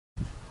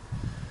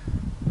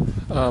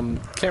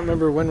Can't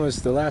remember when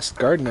was the last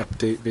garden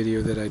update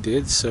video that I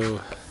did, so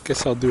I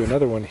guess I'll do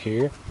another one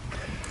here.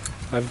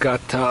 I've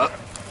got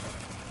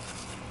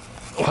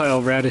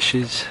wild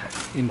radishes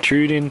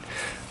intruding.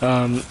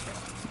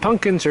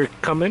 Pumpkins are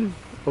coming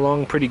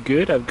along pretty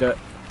good. I got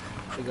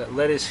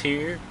lettuce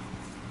here.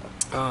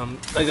 I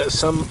got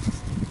some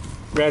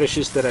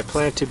radishes that I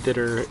planted that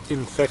are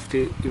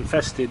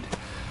infested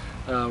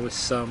with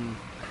some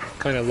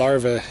kind of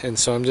larvae, and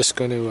so I'm just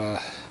going to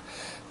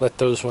let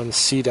those ones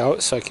seed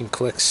out so I can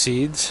collect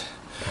seeds.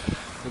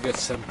 I got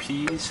some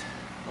peas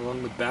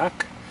along the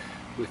back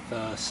with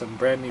some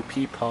brand new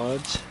pea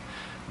pods.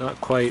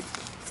 Not quite,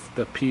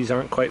 the peas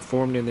aren't quite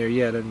formed in there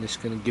yet. I'm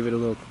just going to give it a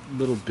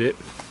little bit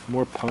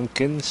more.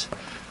 Pumpkins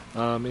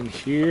in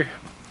here.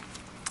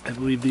 I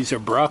believe these are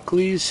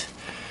broccolis.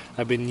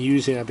 I've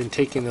been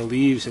taking the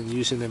leaves and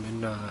using them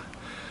in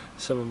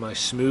some of my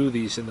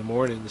smoothies in the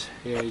mornings.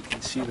 Yeah, you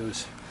can see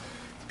those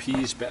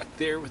peas back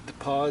there with the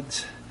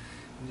pods.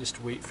 And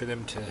just wait for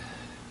them to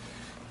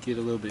get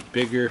a little bit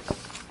bigger.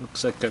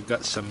 Looks like I've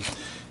got some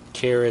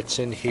carrots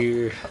in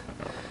here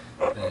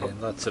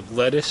and lots of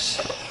lettuce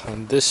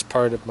on this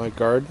part of my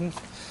garden.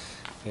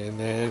 And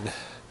then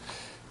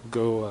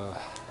go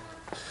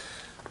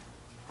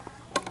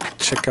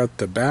check out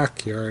the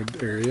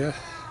backyard area.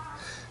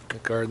 The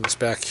garden's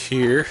back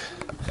here.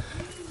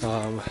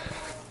 I've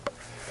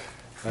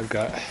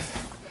got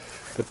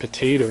the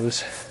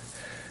potatoes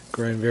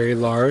growing very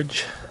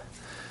large,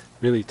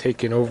 really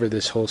taking over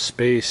this whole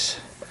space.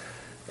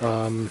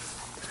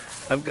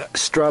 I've got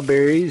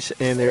strawberries,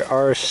 and there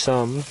are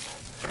some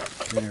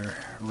that are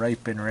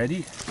ripe and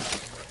ready,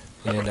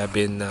 and I've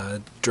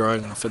been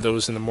drawing off of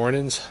those in the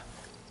mornings,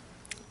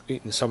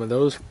 eating some of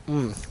those.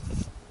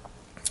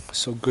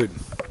 So good.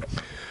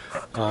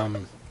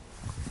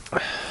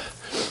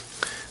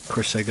 Of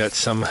course, I got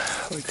some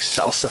like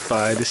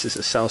salsify. This is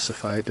a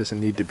salsify. It doesn't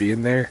need to be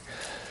in there.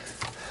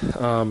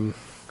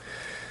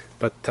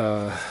 But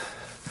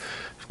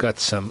I've got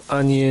some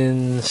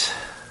onions,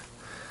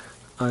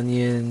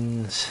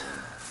 and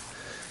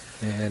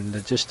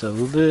just a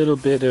little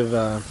bit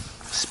of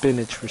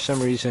spinach. For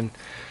some reason,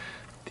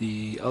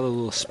 the other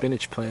little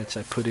spinach plants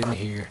I put in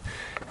here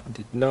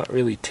did not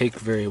really take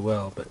very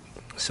well, but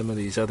some of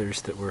these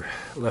others that were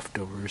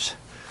leftovers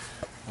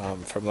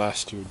from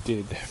last year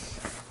did.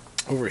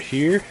 Over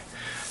here,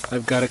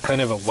 I've got a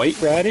kind of a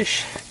white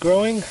radish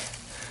growing,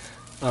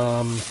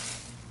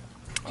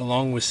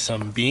 along with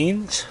some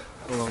beans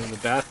along the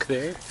back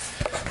there,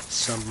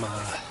 some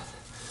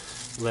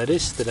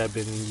lettuce that I've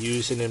been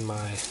using in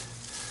my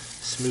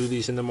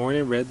smoothies in the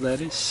morning, red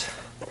lettuce,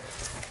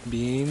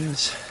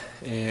 beans,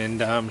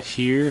 and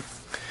here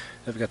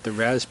I've got the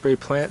raspberry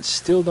plants.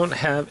 Still don't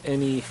have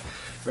any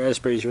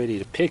raspberries ready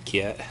to pick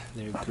yet.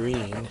 They're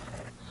green,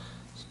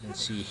 as you can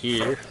see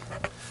here.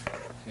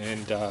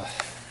 And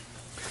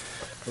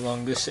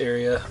along this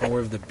area, more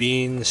of the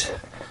beans,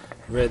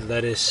 red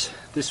lettuce.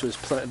 This was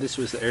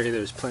the area that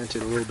was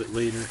planted a little bit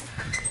later.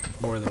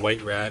 More of the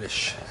white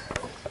radish.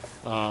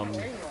 And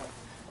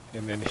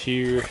then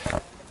here,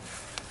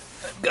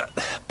 I've got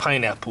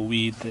pineapple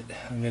weed that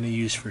I'm going to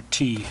use for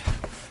tea.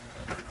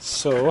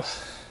 So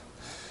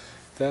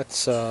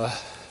that's the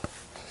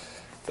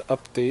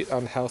update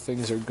on how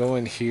things are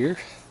going here.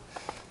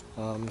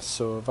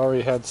 So I've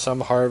already had some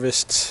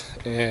harvests,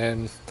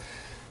 and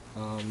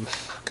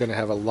gonna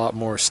have a lot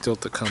more still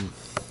to come.